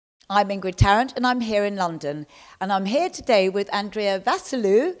I'm Ingrid Tarrant and I'm here in London. And I'm here today with Andria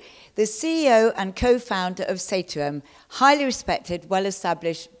Vassiliou, the CEO and co-founder of Cetuem, highly respected,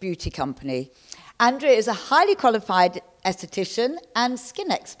 well-established beauty company. Andria is a highly qualified esthetician and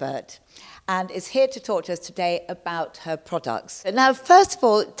skin expert and is here to talk to us today about her products. Now, first of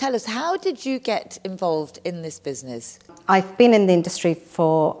all, tell us, how did you get involved in this business? I've been in the industry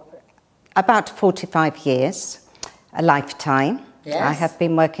for about 45 years, a lifetime. Yes. I have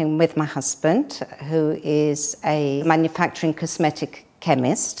been working with my husband, who is a manufacturing cosmetic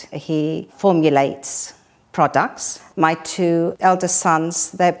chemist. He formulates products. My two elder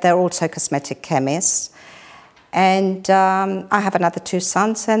sons, they're also cosmetic chemists. And I have another two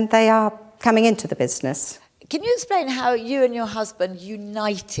sons, and they are coming into the business. Can you explain how you and your husband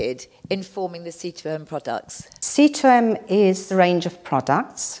united in forming the Cetuem products? Cetuem is a range of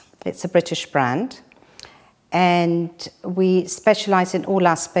products. It's a British brand. And we specialise in all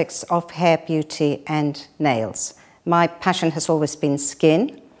aspects of hair, beauty and nails. My passion has always been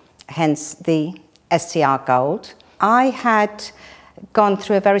skin, hence the SCR Gold. I had gone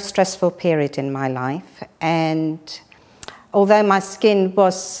through a very stressful period in my life, and although my skin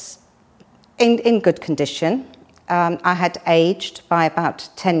was in good condition, I had aged by about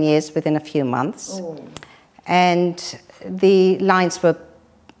 10 years within a few months. Oh. And the lines were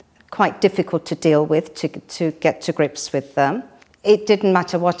quite difficult to deal with, to get to grips with them. It didn't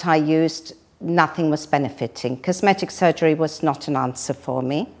matter what I used, nothing was benefiting. Cosmetic surgery was not an answer for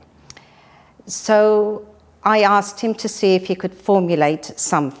me. So I asked him to see if he could formulate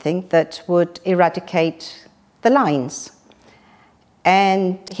something that would eradicate the lines.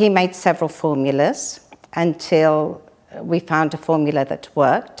 And he made several formulas until we found a formula that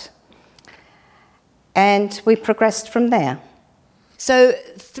worked. And we progressed from there. So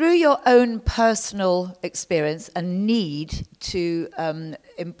through your own personal experience and need to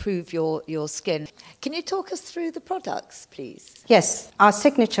improve your skin, can you talk us through the products, please? Yes, our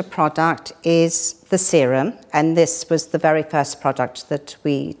signature product is the serum, and this was the very first product that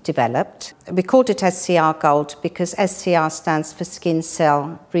we developed. We called it SCR Gold because SCR stands for Skin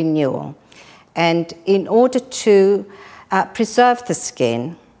Cell Renewal. And in order to preserve the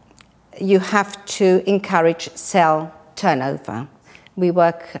skin, you have to encourage cell turnover. We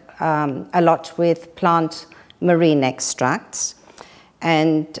work a lot with plant marine extracts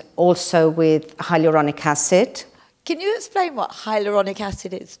and also with hyaluronic acid. Can you explain what hyaluronic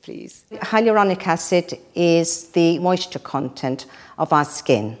acid is, please? Hyaluronic acid is the moisture content of our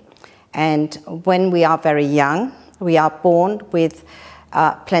skin. And when we are very young, we are born with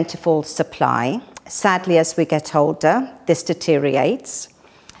plentiful supply. Sadly, as we get older, this deteriorates.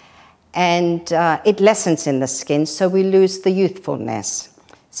 And it lessens in the skin, so we lose the youthfulness.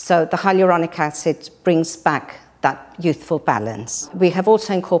 So the hyaluronic acid brings back that youthful balance. We have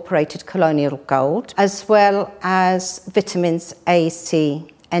also incorporated colloidal gold, as well as vitamins A, C,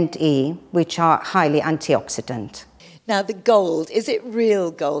 and E, which are highly antioxidant. Now, the gold, is it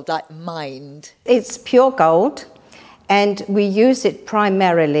real gold, like mined? It's pure gold, and we use it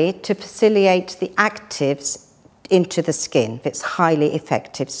primarily to facilitate the actives into the skin. It's highly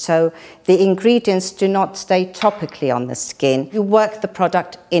effective. So the ingredients do not stay topically on the skin. You work the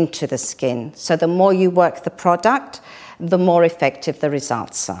product into the skin. So the more you work the product, the more effective the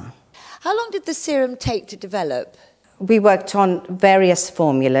results are. How long did the serum take to develop? We worked on various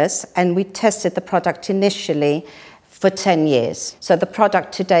formulas and we tested the product initially for 10 years. So the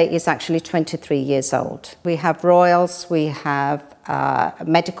product today is actually 23 years old. We have royals, we have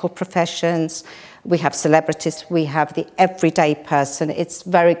medical professions, we have celebrities, we have the everyday person. It's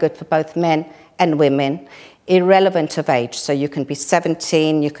very good for both men and women, irrelevant of age. So you can be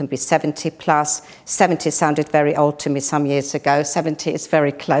 17, you can be 70 plus. 70 sounded very old to me some years ago. 70 is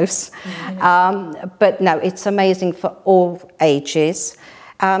very close. Mm-hmm. But no, it's amazing for all ages,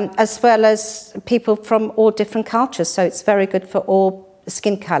 as well as people from all different cultures. So it's very good for all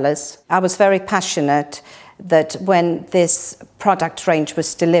skin colors. I was very passionate that when this product range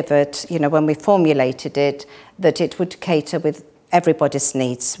was delivered, when we formulated it, that it would cater with everybody's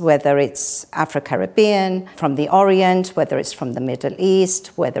needs, whether it's Afro-Caribbean, from the Orient, whether it's from the Middle East,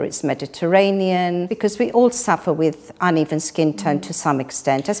 whether it's Mediterranean, because we all suffer with uneven skin tone to some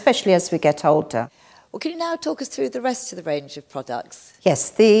extent, especially as we get older. Well, can you now talk us through the rest of the range of products? Yes,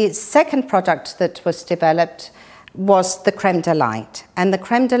 the second product that was developed was the Creme de Light. And the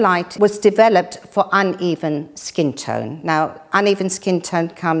Creme de Light was developed for uneven skin tone. Now, uneven skin tone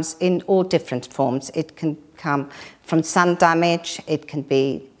comes in all different forms. It can come from sun damage, it can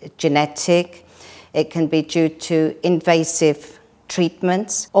be genetic, it can be due to invasive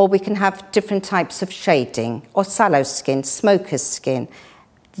treatments, or we can have different types of shading, or sallow skin, smoker's skin,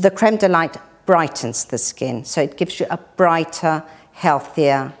 The creme de light brightens the skin, so it gives you a brighter,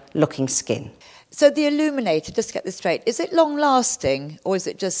 healthier looking skin. So the illuminator, just to get this straight, is it long lasting or is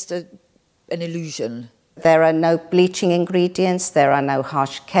it just an illusion? There are no bleaching ingredients, there are no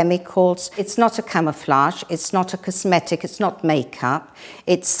harsh chemicals. It's not a camouflage, it's not a cosmetic, it's not makeup.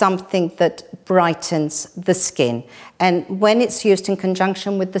 It's something that brightens the skin. And when it's used in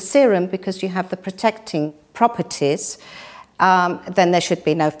conjunction with the serum, because you have the protecting properties, then there should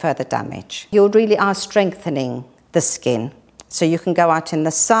be no further damage. You really are strengthening the skin. So you can go out in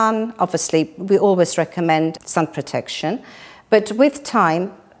the sun. Obviously, we always recommend sun protection. But with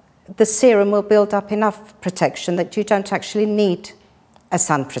time, the serum will build up enough protection that you don't actually need a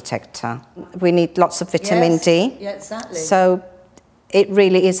sun protector. We need lots of vitamin D. Yeah, exactly. So it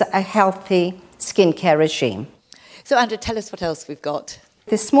really is a healthy skincare regime. So Andrea, tell us what else we've got.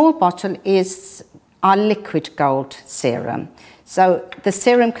 This small bottle is our liquid gold serum. So the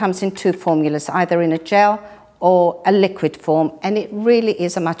serum comes in two formulas, either in a gel or a liquid form, and it really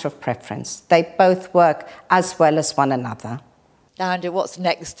is a matter of preference. They both work as well as one another. Andrea, what's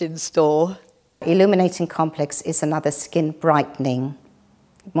next in store? Illuminating Complex is another skin brightening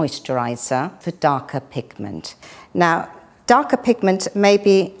moisturizer for darker pigment. Now, darker pigment may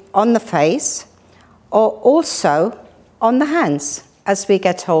be on the face or also on the hands. As we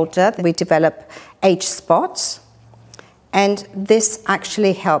get older, we develop age spots, and this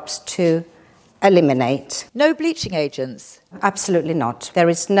actually helps to eliminate. No bleaching agents? Absolutely not. There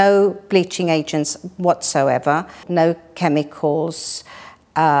is no bleaching agents whatsoever, no chemicals,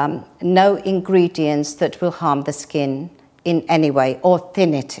 no ingredients that will harm the skin in any way or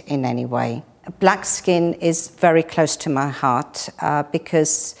thin it in any way. Black skin is very close to my heart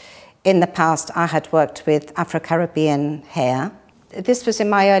because in the past I had worked with Afro-Caribbean hair. This was in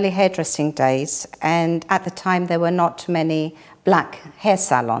my early hairdressing days, and at the time there were not many black hair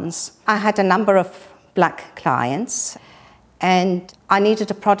salons. I had a number of black clients, and I needed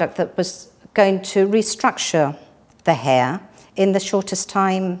a product that was going to restructure the hair in the shortest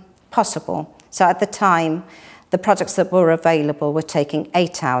time possible. So at the time, the products that were available were taking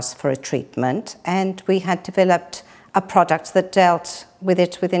 8 hours for a treatment, and we had developed a product that dealt with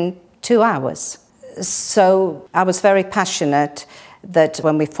it within 2 hours. So I was very passionate that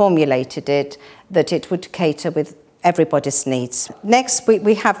when we formulated it, that it would cater with everybody's needs. Next,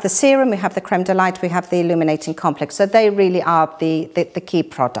 we have the serum, we have the creme de light, we have the illuminating complex. So they really are the key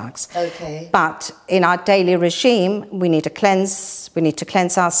products. Okay. But in our daily regime, we need to cleanse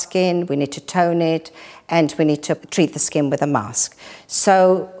our skin, we need to tone it, and we need to treat the skin with a mask.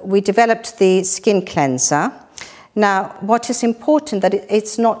 So we developed the skin cleanser. Now, what is important that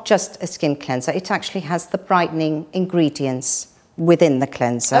it's not just a skin cleanser, it actually has the brightening ingredients within the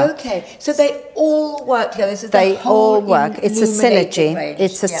cleanser. Okay, so they all work together. This is they the whole all work. It's a synergy. range.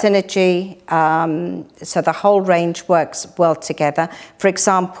 It's a synergy. So the whole range works well together. For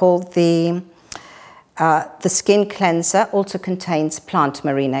example, the skin cleanser also contains plant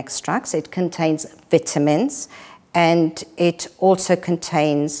marine extracts. It contains vitamins, and it also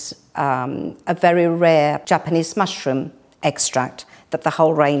contains a very rare Japanese mushroom extract that the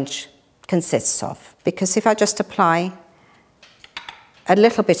whole range consists of. Because if I just apply a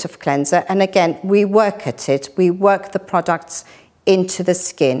little bit of cleanser, and again, we work at it, we work the products into the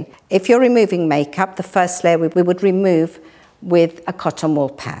skin. If you're removing makeup, the first layer we would remove with a cotton wool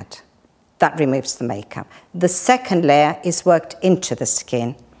pad. That removes the makeup. The second layer is worked into the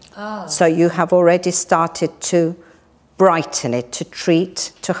skin. Oh. So you have already started to brighten it, to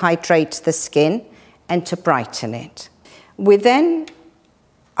treat, to hydrate the skin, and to brighten it. We then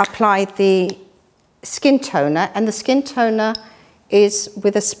apply the skin toner, and the skin toner is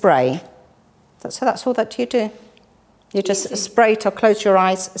with a spray. So that's all that you do. You just spray it or close your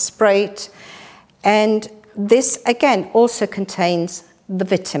eyes, spray it. And this, again, also contains the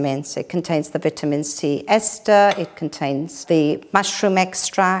vitamins. It contains the vitamin C ester, it contains the mushroom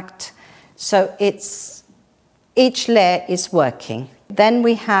extract. So each layer is working. Then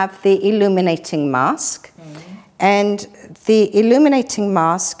we have the illuminating mask. And the illuminating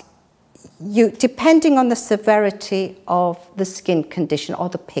mask, depending on the severity of the skin condition or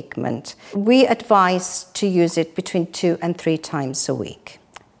the pigment, we advise to use it between 2 and 3 times a week.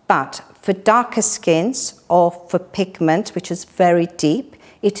 But for darker skins or for pigment, which is very deep,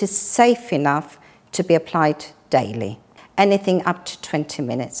 it is safe enough to be applied daily. Anything up to 20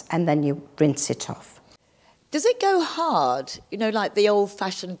 minutes, and then you rinse it off. Does it go hard, like the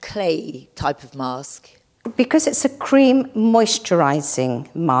old-fashioned clay type of mask? Because it's a cream moisturizing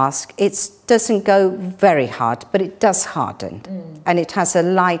mask, it doesn't go very hard, but it does harden. And it has a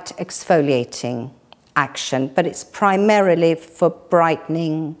light exfoliating action, but it's primarily for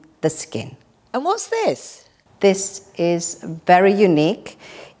brightening the skin. And what's this? This is very unique.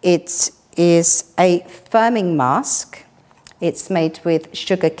 It is a firming mask. It's made with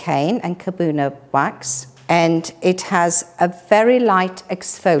sugar cane and cabuna wax, and it has a very light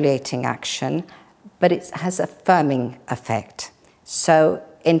exfoliating action, but it has a firming effect. So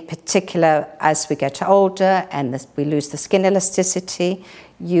in particular, as we get older and we lose the skin elasticity,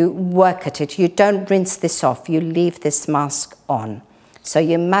 you work at it. You don't rinse this off. You leave this mask on. So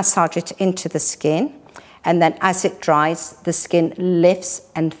you massage it into the skin, and then as it dries, the skin lifts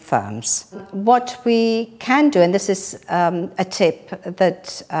and firms. What we can do, and this is a tip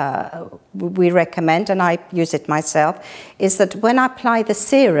that we recommend, and I use it myself, is that when I apply the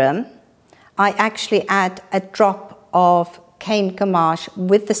serum, I actually add a drop of cane gamache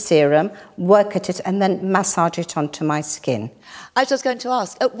with the serum, work at it, and then massage it onto my skin. I was just going to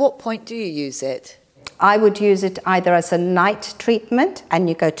ask, at what point do you use it? I would use it either as a night treatment, and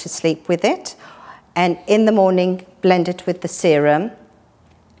you go to sleep with it, and in the morning, blend it with the serum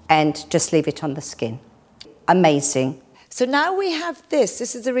and just leave it on the skin. Amazing. So now we have this.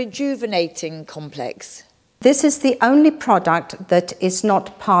 This is a rejuvenating complex. This is the only product that is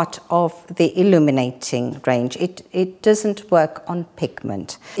not part of the illuminating range. It doesn't work on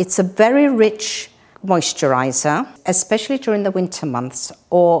pigment. It's a very rich moisturizer, especially during the winter months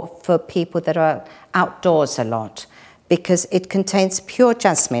or for people that are outdoors a lot, because it contains pure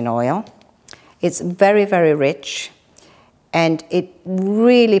jasmine oil. It's very, very rich, and it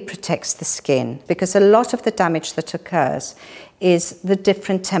really protects the skin, because a lot of the damage that occurs is the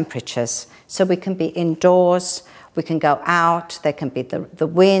different temperatures. So we can be indoors, we can go out, there can be the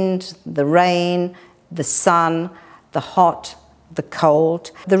wind, the rain, the sun, the hot, the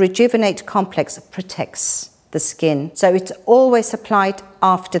cold. The Rejuvenate Complex protects the skin, so it's always applied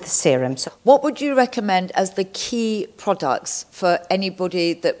after the serum. So what would you recommend as the key products for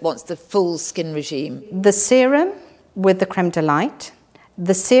anybody that wants the full skin regime? The serum with the creme de light,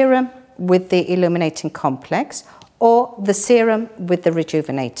 the serum with the illuminating complex, or the serum with the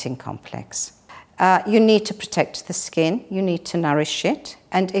rejuvenating complex. You need to protect the skin, you need to nourish it,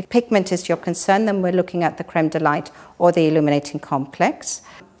 and if pigment is your concern, then we're looking at the creme de light or the illuminating complex.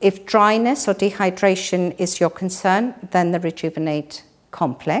 If dryness or dehydration is your concern, then the Rejuvenate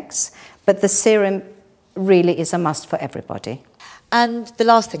Complex. But the serum really is a must for everybody. And the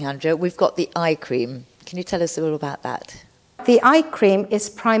last thing, Andrea, we've got the eye cream. Can you tell us a little about that? The eye cream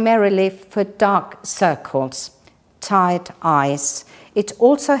is primarily for dark circles, tired eyes. It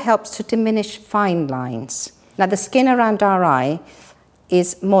also helps to diminish fine lines. Now, the skin around our eye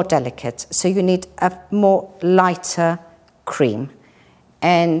is more delicate, so you need a more lighter cream.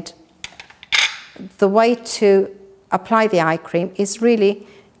 And the way to apply the eye cream is really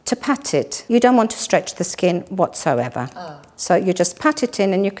to pat it. You don't want to stretch the skin whatsoever. Oh. So you just pat it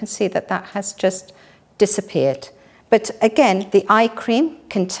in, and you can see that that has just disappeared. But again, the eye cream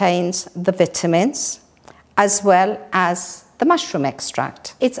contains the vitamins as well as the mushroom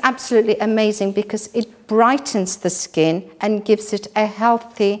extract. It's absolutely amazing because it brightens the skin and gives it a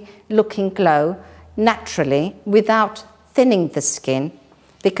healthy looking glow naturally without thinning the skin.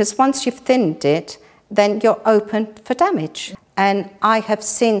 Because once you've thinned it, then you're open for damage. And I have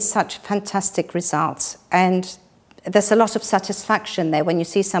seen such fantastic results. And there's a lot of satisfaction there when you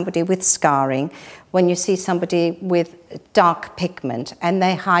see somebody with scarring, when you see somebody with dark pigment, and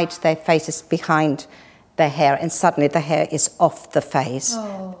they hide their faces behind their hair, and suddenly the hair is off the face,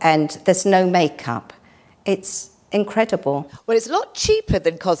 and there's no makeup. It's incredible. Well, it's a lot cheaper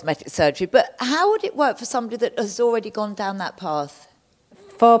than cosmetic surgery, but how would it work for somebody that has already gone down that path?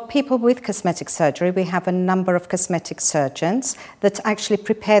 For people with cosmetic surgery, we have a number of cosmetic surgeons that actually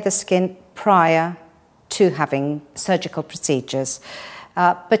prepare the skin prior to having surgical procedures.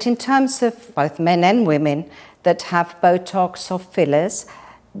 But in terms of both men and women that have Botox or fillers,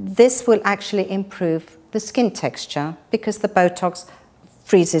 this will actually improve the skin texture because the Botox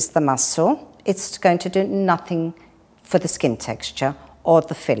freezes the muscle. It's going to do nothing for the skin texture or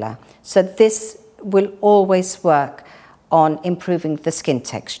the filler. So this will always work on improving the skin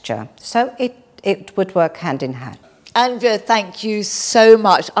texture. So it would work hand in hand. Andrea, thank you so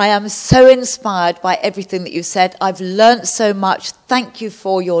much. I am so inspired by everything that you said. I've learnt so much. Thank you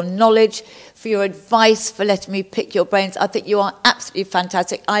for your knowledge, for your advice, for letting me pick your brains. I think you are absolutely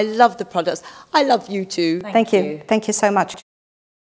fantastic. I love the products. I love you too. Thank you. Thank you so much.